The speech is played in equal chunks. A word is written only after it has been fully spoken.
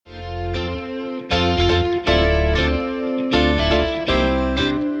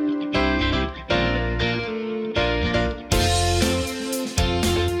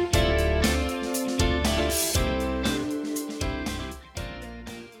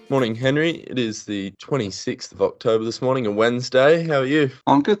Morning, Henry. It is the 26th of October this morning, a Wednesday. How are you?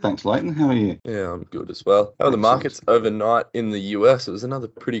 I'm good, thanks, Leighton. How are you? Yeah, I'm good as well. How are the Excellent. markets overnight in the US? It was another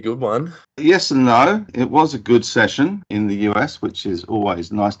pretty good one. Yes and no. It was a good session in the US, which is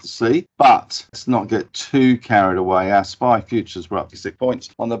always nice to see. But let's not get too carried away. Our SPY futures were up to 6 points.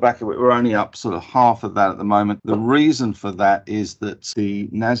 On the back of it, we're only up sort of half of that at the moment. The reason for that is that the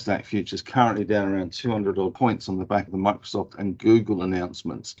NASDAQ futures currently down around 200 odd points on the back of the Microsoft and Google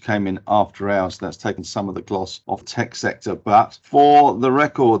announcements. Came in after hours. That's taken some of the gloss off tech sector. But for the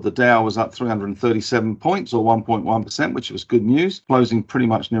record, the Dow was up 337 points or 1.1%, which was good news, closing pretty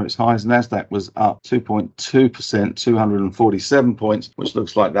much near its highs. NASDAQ was up 2.2%, 247 points, which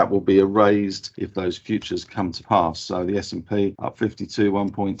looks like that will be erased if those futures come to pass. So the S&P up 52,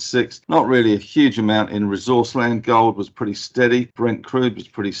 1.6. Not really a huge amount in resource land. Gold was pretty steady. Brent crude was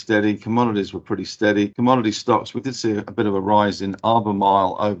pretty steady. Commodities were pretty steady. Commodity stocks, we did see a bit of a rise in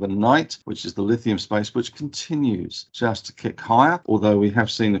Albemarle overnight, which is the lithium space, which continues just to kick higher, although we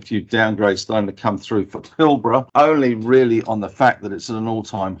have seen a few downgrades starting to come through for Pilbara, only really on the fact that it's at an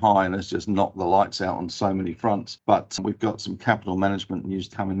all-time high and has just knocked the lights out on so many fronts. But we've got some capital management news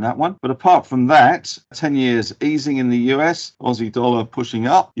coming that one. But apart from that, 10 years easing in the US, Aussie dollar pushing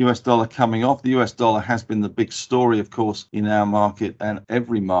up, US dollar coming off. The US dollar has been the big story, of course, in our market and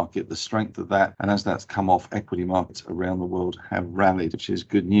every market, the strength of that. And as that's come off, equity markets around the world have rallied, which is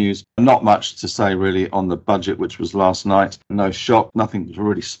good news. Not much to say really on the budget, which was last night. No shock, nothing to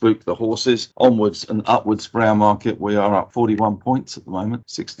really spook the horses. Onwards and upwards for our market, we are up 41 points at the moment,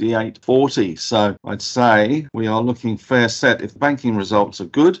 68.40. So I'd say we are looking fair set, if the banking results are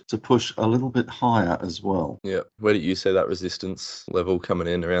good, to push a little bit higher as well. Yeah. Where did you say that resistance level coming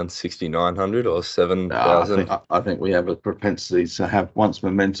in, around 6,900 or 7,000? I think we have a propensity to have, once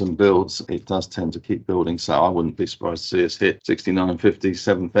momentum builds, it does tend to keep building. So I wouldn't be surprised to see us hit 69.50,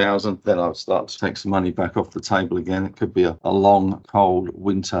 7,000. Then I would start to take some money back off the table again. It could be a long, cold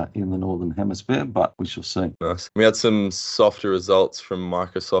winter in the Northern Hemisphere, but we shall see. Nice. We had some softer results from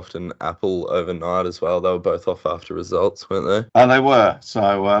Microsoft and Apple overnight as well. They were both off after results, weren't they? And they were.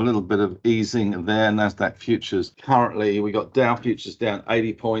 So a little bit of easing there. NASDAQ futures currently, we got Dow futures down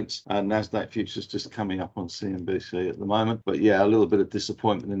 80 points and NASDAQ futures just coming up on CNBC at the moment. But yeah, a little bit of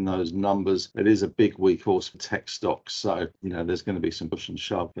disappointment in those numbers. It is a big weak horse for tech stocks. So, there's going to be some push and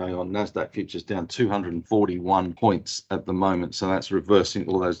shove going on. NASDAQ futures down 241 points at the moment. So that's reversing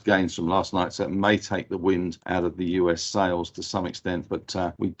all those gains from last night. So it may take the wind out of the US sales to some extent. But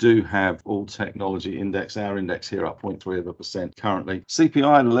we do have all technology index, our index here up 0.3% currently.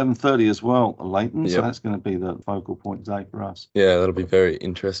 CPI at 11.30 as well, Leighton. Yep. So that's going to be the focal point day for us. Yeah, that'll be very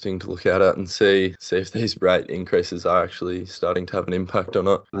interesting to look at it and see if these rate increases are actually starting to have an impact or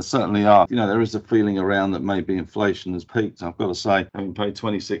not. There certainly are. There is a feeling around that maybe inflation has peaked. I've got to say, having paid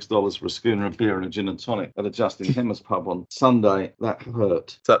 $26 for a schooner of beer and a gin and tonic at a Justin Hemmer's pub on Sunday, that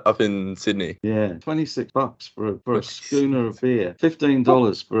hurt. Is that up in Sydney? Yeah, $26 for a schooner of beer,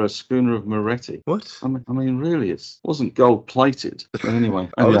 $15 for a schooner of Moretti. What? I mean, really, it wasn't gold plated. But anyway,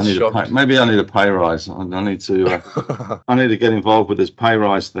 maybe I need a pay rise. I need to get involved with this pay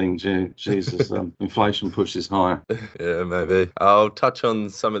rise thing. Jesus, inflation pushes higher. Yeah, maybe. I'll touch on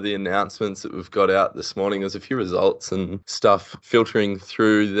some of the announcements that we've got out this morning. There's a few results and stuff filtering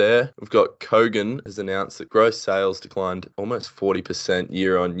through there. We've got Kogan has announced that gross sales declined almost 40%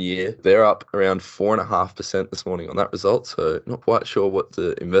 year on year. They're up around 4.5% this morning on that result, so not quite sure what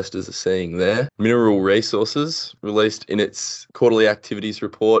the investors are seeing there. Mineral Resources released in its quarterly activities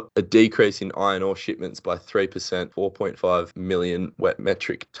report a decrease in iron ore shipments by 3%, 4.5 million wet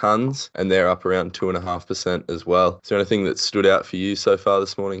metric tons, and they're up around 2.5% as well. Is there anything that stood out for you so far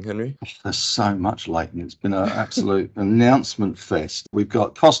this morning, Henry? There's so much, Leighton. It's been an absolute announcement fest. We've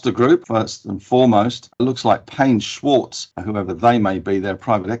got Costa Group, first and foremost. It looks like Payne Schwartz, whoever they may be, their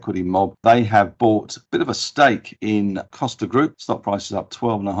private equity mob, they have bought a bit of a stake in Costa Group. Stock price is up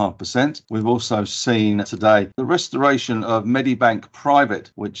 12.5%. We've also seen today the restoration of Medibank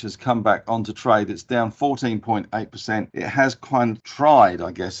Private, which has come back onto trade. It's down 14.8%. It has kind of tried,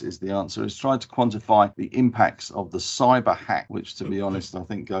 I guess is the answer, it's tried to quantify the impacts of the cyber hack, which to be honest, I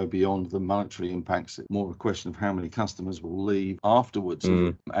think go beyond the monetary impacts. It's more a question of how many customers will leave afterwards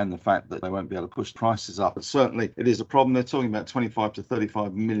and the fact that they won't be able to push prices up. But certainly it is a problem. They're talking about 25 to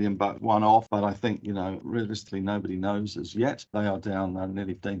 35 million bucks one-off, but I think, realistically nobody knows as yet. They are down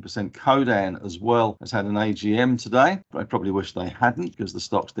nearly 15%. Codan as well has had an AGM today. I probably wish they hadn't because the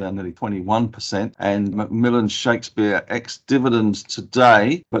stock's down nearly 21%. And Macmillan Shakespeare ex-dividends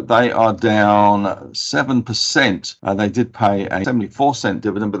today, but they are down 7%. They did pay a 74-cent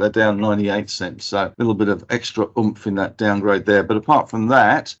dividend, but they're down 98 cents. So a little bit of extra oomph in that downgrade there. But apart from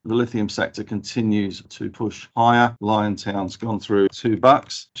that, the lithium sector continues to push higher. Liontown's gone through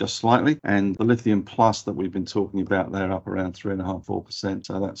 $2 just slightly, and the lithium plus that we've been talking about, they're up around 3.5%, 4%.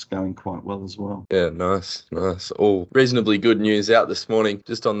 So that's going quite well as well. Yeah, nice. All reasonably good news out this morning.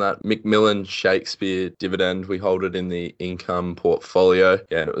 Just on that Macmillan Shakespeare dividend, we hold it in the income portfolio.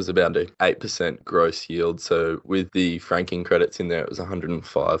 Yeah, and it was about an 8% gross yield. So with the franking credits in there, it was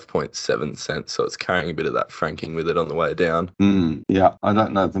 105.7 cents. So it's carrying a bit of that franking with it on the way down. Yeah, I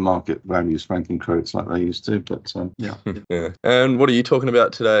don't know if the market values franking credits like they used to, but yeah. Yeah. And what are you talking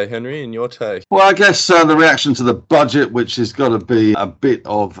about today, Henry, in your take? Well, I guess the reaction to the budget, which has got to be a bit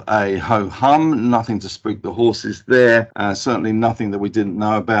of a ho-hum, nothing to spook the horses there, certainly nothing that we didn't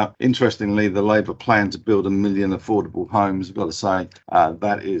know about. Interestingly, the Labour plan to build 1 million affordable homes, I've got to say,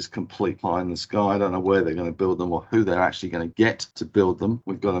 that is complete pie in the sky. I don't know where they're going to build them or who they're actually going to get to build them.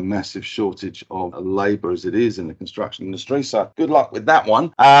 We've got a massive shortage of labour as it is in the construction industry, so good luck with that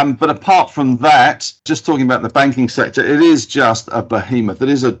one. But apart from that, just talking about the banking sector, it is just a behemoth. It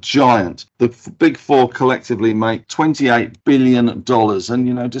is a giant. The big four collectively make $28 billion. And,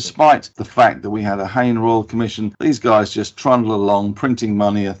 you know, despite the fact that we had a Hayne Royal Commission, these guys just trundle along, printing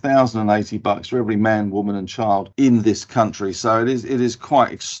money, $1,080 for every man, woman and child in this country. So it is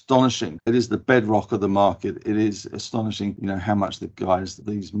quite astonishing. It is the bedrock of the market. It is astonishing, you know, how much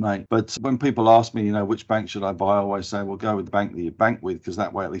these make. But when people ask me, you know, which bank should I buy, I always say, well, go with the bank that you bank with, because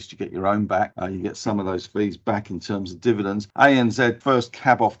that way at least you get your own back. You get some of those fees back in terms of dividends. ANZ first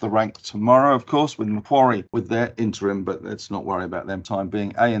cab off the rank tomorrow, of course, with Macquarie with their interim, but let's not worry about them time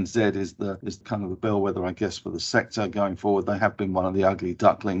being. ANZ is kind of the bellwether, I guess, for the sector going forward. They have been one of the ugly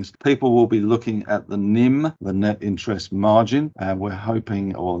ducklings. People will be looking at the NIM, the net interest margin, and we're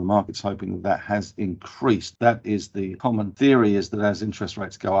hoping, or the market's hoping, that has increased. That is the common theory, is that as interest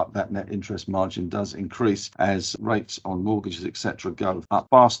rates go up, that net interest margin does increase as rates on mortgages, etc., go up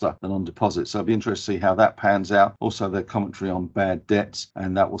faster than on deposits. So it'll be interesting to see how that pans out. Also, their commentary on bad debts,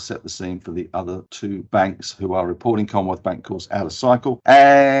 and that will set the scene for the other two banks who are reporting. Commonwealth Bank, of course, out of cycle.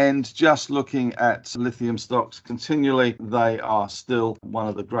 And just looking at lithium stocks continually, they are still one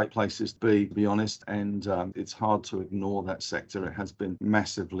of the great places to be honest, and it's hard to ignore that sector. It has been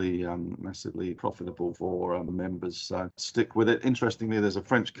massively profitable for the members, so stick with it. Interestingly, there's a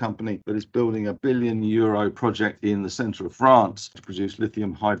French company that is building a €1 billion project in the centre of France to produce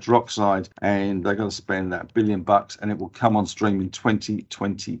lithium hydroxide, and they're going to spend that $1 billion, and it will come on stream in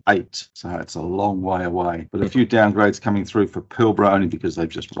 2028. So it's a long way away, but a few downgrades coming through for Pilbara only because they've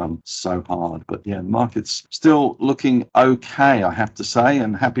just run so hard. But yeah, the market's still looking okay, I have to say,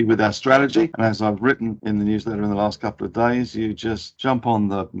 and happy with our strategy. And as I've written in the newsletter in the last couple of days, you just jump on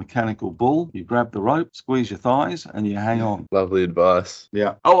the mechanical bull, you grab the rope, squeeze your thighs, and you hang on. Lovely advice.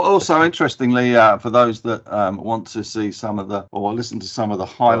 Yeah. Oh, also interestingly, for those that want to see some of the, or listen to some of the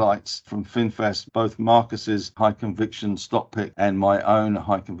highlights from FinFest, both Marcus's high conviction stock pick and my own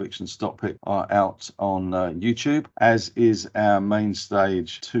high conviction stock pick are out on YouTube, as is our main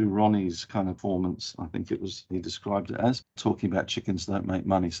stage to Ronnie's kind of performance. I think it was, he described it as talking about chickens don't make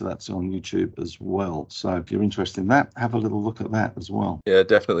money. So that's on YouTube as well. So if you're interested in that, have a little look at that as well. Yeah,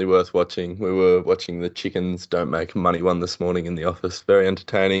 definitely worth watching. We were watching the Chickens Don't Make Money one this morning in the office. Very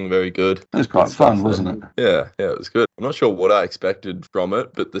entertaining, very good. It was quite fun, wasn't it? Yeah, it was good. I'm not sure what I expected from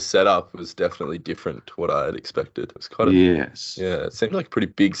it, but the setup was definitely different to what I had expected. It was quite a, yes. Yeah, it seemed like a pretty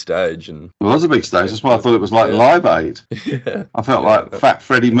big stage. And it was a big stage. That's why I thought it was like Live Aid. Yeah. I felt like Fat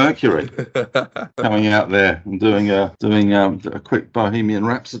Freddie Mercury coming out there and doing a quick Bohemian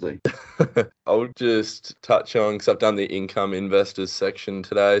Rhapsody. I'll just touch on, because I've done the income investors section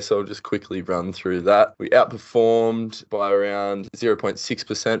today, so I'll just quickly run through that. We outperformed by around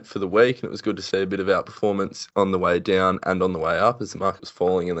 0.6% for the week, and it was good to see a bit of outperformance on the way down and on the way up as the market was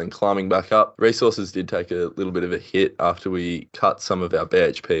falling and then climbing back up. Resources did take a little bit of a hit after we cut some of our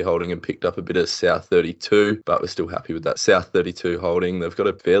BHP holding and picked up a bit of South 32, but we're still happy with that South 32 holding. They've got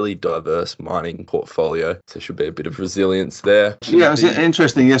a fairly diverse mining portfolio, so there should be a bit of resilience there. Yeah, it was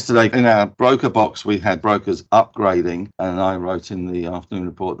interesting yesterday in our broker box. We had brokers upgrading, and I wrote in the afternoon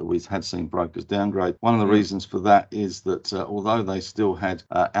report that we had seen brokers downgrade. One of the reasons for that is that although they still had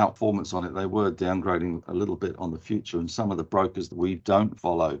outperformance on it, they were downgrading a little bit on the future, and some of the brokers that we don't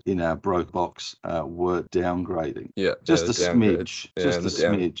follow in our broker box were downgrading. Yeah, just a smidge. Just a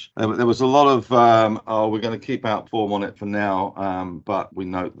smidge. There was a lot of we're going to keep outperform on it for now, but we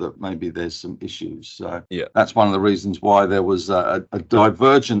note that maybe there's some issues. So yeah, that's one of the reasons why there was a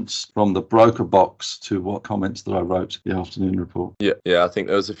divergence from the broker broker box to what comments that I wrote the afternoon report. Yeah. I think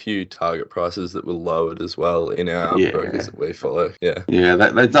there was a few target prices that were lowered as well in our brokers that we follow. Yeah,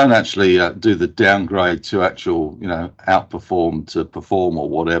 they don't actually do the downgrade to actual, outperform to perform or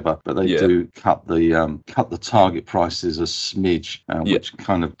whatever, but they do cut the target prices a smidge, which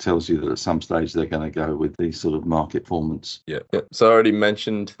kind of tells you that at some stage they're going to go with these sort of market performance. Yeah. So I already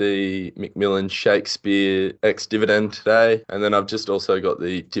mentioned the Macmillan Shakespeare ex-dividend today, and then I've just also got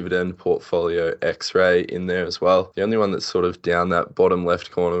the dividend portfolio X-ray in there as well. The only one that's sort of down that bottom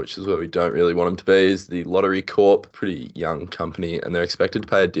left corner, which is where we don't really want them to be, is the Lottery Corp, pretty young company, and they're expected to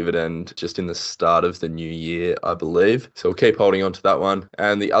pay a dividend just in the start of the new year, I believe. So we'll keep holding on to that one.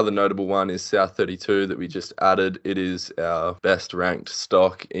 And the other notable one is South 32 that we just added. It is our best ranked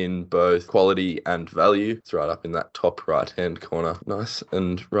stock in both quality and value. It's right up in that top right-hand corner. Nice,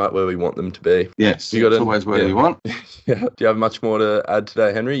 and right where we want them to be. Yes, it's always where we want. Yeah. Do you have much more to add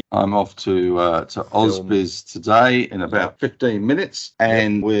today, Henry? I'm off to Ausbiz today in about 15 minutes,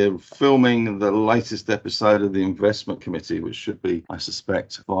 and we're filming the latest episode of the Investment Committee, which should be, I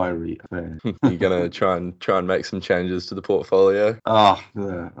suspect, fiery affair. You're gonna try and make some changes to the portfolio.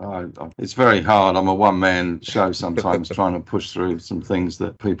 It's very hard. I'm a one-man show sometimes, trying to push through some things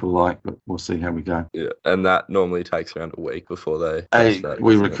that people like, but we'll see how we go. Yeah, and that normally takes around a week before they.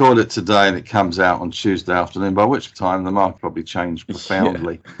 We record it today, and it comes out on Tuesday afternoon. By which time the market probably changed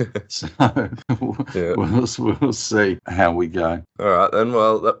profoundly. So we'll see how we go. All right then.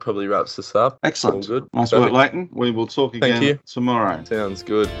 Well, that probably wraps us up. Excellent. All good. Nice work, Leighton. We will talk again tomorrow. Sounds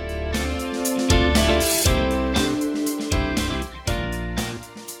good.